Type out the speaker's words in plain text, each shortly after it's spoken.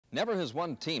Never has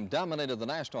one team dominated the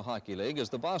National Hockey League as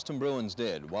the Boston Bruins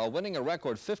did, while winning a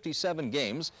record 57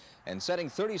 games and setting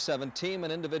 37 team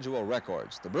and individual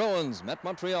records. The Bruins met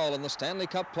Montreal in the Stanley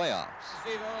Cup playoffs.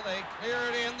 See, though, they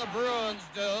cleared in, the Bruins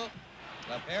do.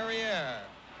 Lemaire.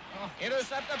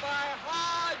 Intercepted by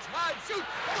Hodge. Hodge shoots.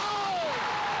 Goal!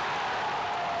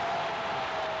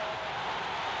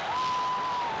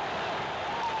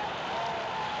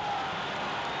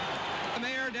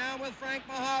 Lemaire down with Frank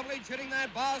Mahovlich hitting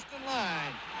that Boston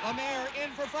line. Lemaire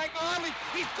in for Frank Mahovlich.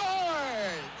 He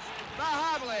scores!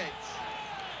 Mahovlich.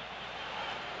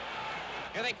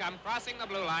 Here they come, crossing the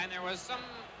blue line. There was some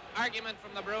argument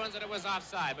from the Bruins that it was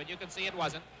offside, but you could see it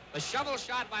wasn't. The shovel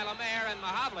shot by Lemaire and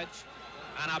Mahovlich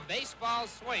on a baseball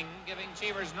swing, giving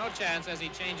Cheevers no chance as he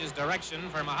changes direction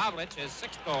for Mahovlich, his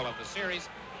 6th goal of the series,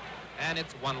 and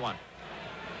it's 1-1.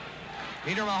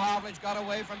 Peter Mahovlich got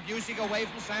away from Busey, away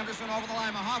from Sanderson over the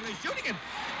line. Mahovlich shooting it.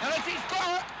 And let's see,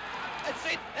 score! Let's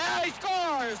see. Yeah, he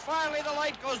scores! Finally, the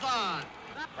light goes on.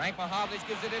 Frank Mahovlich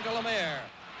gives it into Lemaire.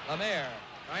 Lemaire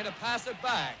trying to pass it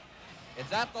back.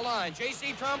 It's at the line.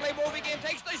 J.C. Tremblay moving in,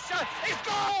 takes the shot. He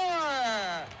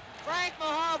scores! Frank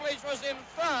Mahovlich was in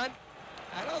front.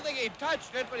 I don't think he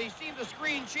touched it, but he seemed to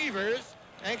screen Cheevers.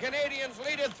 And Canadians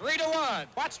lead it 3-1.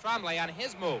 Watch Tremblay on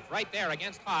his move right there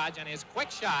against Hodge and his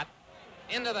quick shot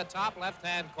into the top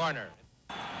left-hand corner.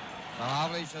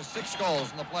 Mahovlich has 6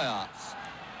 goals in the playoffs.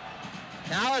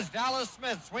 Now it's Dallas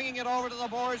Smith swinging it over to the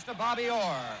boards to Bobby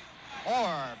Orr.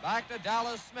 Orr back to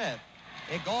Dallas Smith.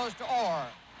 It goes to Orr.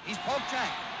 He's poke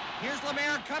checked. Here's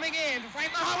Lemaire coming in to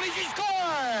Frank Mahovlich. He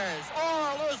scores!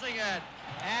 Orr losing it.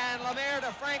 And Lemaire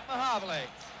to Frank Mahovlich.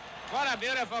 What a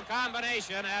beautiful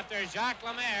combination after Jacques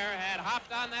Lemaire had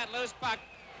hopped on that loose puck.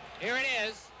 Here it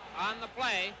is on the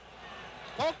play.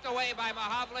 Poked away by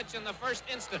Mahovlich in the first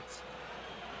instance.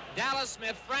 Dallas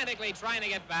Smith frantically trying to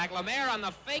get back. Lemaire on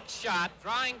the fake shot,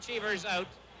 drawing Cheevers out.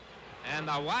 And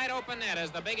the wide open net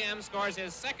as the Big M scores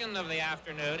his 2nd of the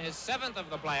afternoon, his 7th of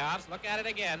the playoffs. Look at it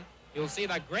again. You'll see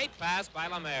the great pass by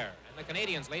Lemaire. And the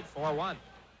Canadiens lead 4-1.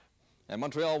 And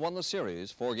Montreal won the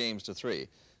series 4-3.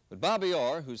 But Bobby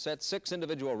Orr, who set 6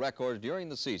 individual records during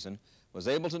the season, was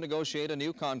able to negotiate a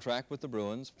new contract with the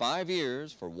Bruins, 5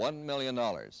 years for $1 million.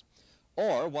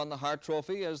 Orr won the Hart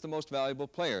Trophy as the most valuable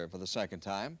player for the 2nd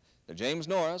time, the James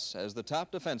Norris as the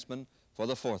top defenseman for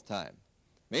the 4th time.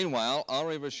 Meanwhile,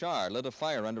 Henri Richard lit a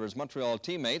fire under his Montreal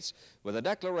teammates with a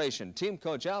declaration team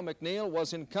coach Al McNeil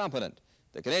was incompetent.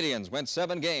 The Canadiens went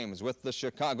 7 games with the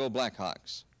Chicago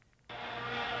Blackhawks.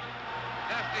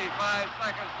 55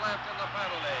 seconds left in the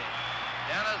penalty.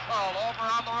 Dennis Hull over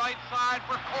on the right side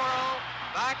for Coral.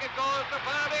 Back it goes to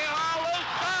Bobby Hull.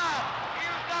 Loose shot.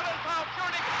 Here's Dennis Hull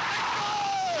shooting.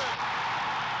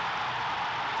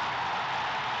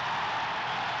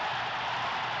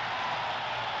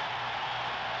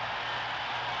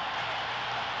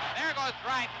 There goes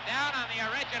Brighton down on the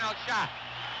original shot.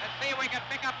 Let's see if we can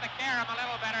pick up the carom a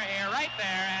little better here. Right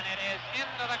there, and it is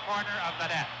into the corner of the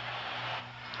net.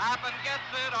 Happen gets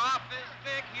it off his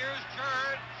stick. Here's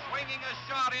Churd swinging a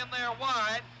shot in there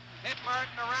wide. Hit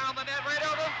Martin around the net, right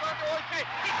out in front. Okay,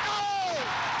 he goes!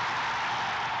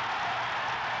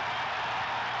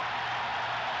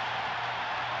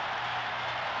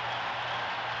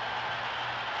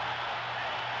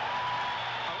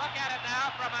 Look at it now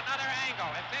from another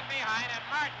angle. It's in behind, and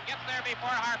Martin gets there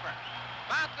before Harper.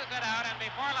 Bounces it out, and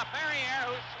before Laperriere,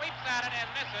 who sweeps at it and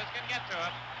misses, can get to him.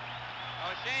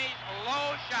 O'Shea's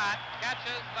low shot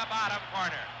catches the bottom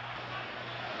corner.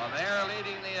 Well, they're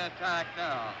leading the attack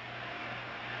now.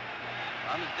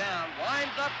 Comes down,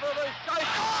 winds up for the shot.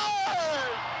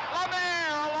 Scores!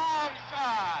 Lemaire, a long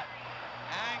shot.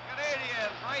 And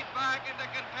Canadiens right back into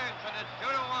contention. It's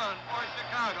 2-1 for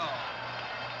Chicago.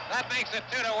 That makes it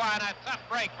 2-1. A tough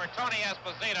break for Tony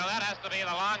Esposito. That has to be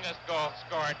the longest goal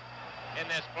scored in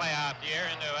this playoff year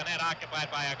into a net occupied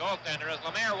by a goaltender as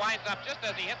Lemaire winds up just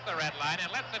as he hits the red line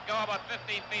and lets it go about 15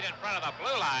 feet in front of the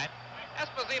blue line.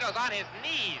 Esposito's on his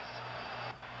knees.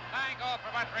 Tying goal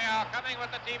for Montreal, coming with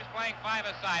the teams playing 5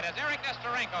 aside as Eric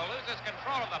Nestorenko loses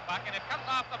control of the puck and it comes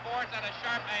off the boards at a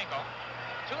sharp angle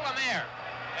to Lemaire.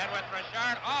 And with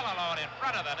Richard all alone in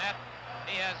front of the net,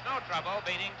 he has no trouble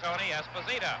beating Tony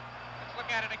Esposito. Let's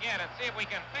look at it again and see if we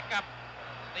can pick up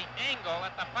the angle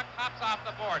that the puck hops off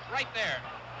the boards right there.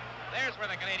 There's where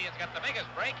the Canadiens got the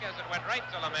biggest break as it went right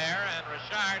to Lemaire and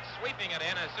Richard sweeping it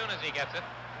in as soon as he gets it.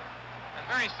 And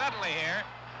very suddenly here,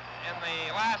 in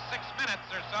the last 6 minutes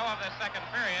or so of this 2nd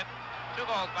period, 2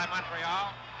 goals by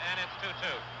Montreal, and it's 2-2.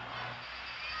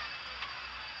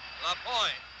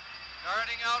 Lapointe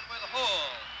starting out with Houle.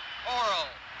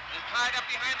 Coral is tied up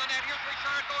behind the net. Here's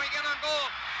Richard going in on goal.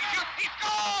 He shoots. He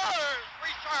scores!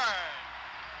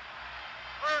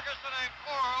 Ferguson and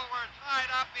Coral were tied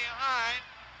up behind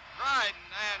Dryden,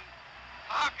 and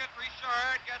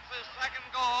Richard gets his second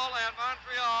goal, and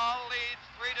Montreal leads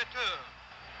 3-2.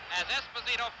 As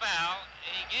Esposito fell,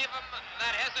 he gave him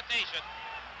that hesitation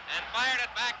and fired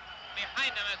it back behind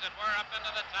him, as it were, up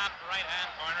into the top right-hand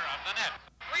corner of the net.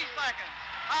 3 seconds.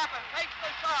 Hoppen takes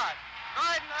the shot.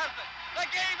 Dryden has it. The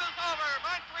game is over.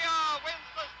 Montreal wins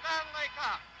the Stanley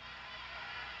Cup.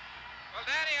 Well,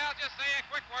 Danny, I'll just say a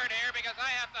quick word here because I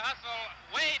have to hustle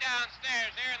way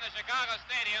downstairs here in the Chicago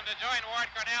Stadium to join Ward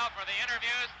Cornell for the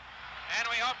interviews, and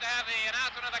we hope to have the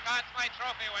announcement of the Conn Smythe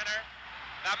Trophy winner.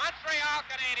 The Montreal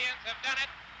Canadiens have done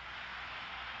it.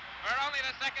 For only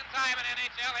the second time in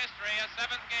NHL history, a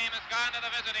 7th game has gone to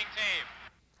the visiting team.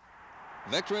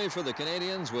 Victory for the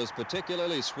Canadiens was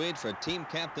particularly sweet for team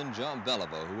captain Jean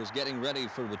Beliveau, who was getting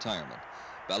ready for retirement.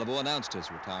 Beliveau announced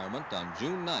his retirement on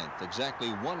June 9th, exactly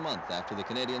 1 month after the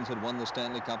Canadiens had won the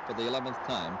Stanley Cup for the 11th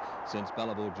time since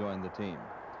Beliveau joined the team.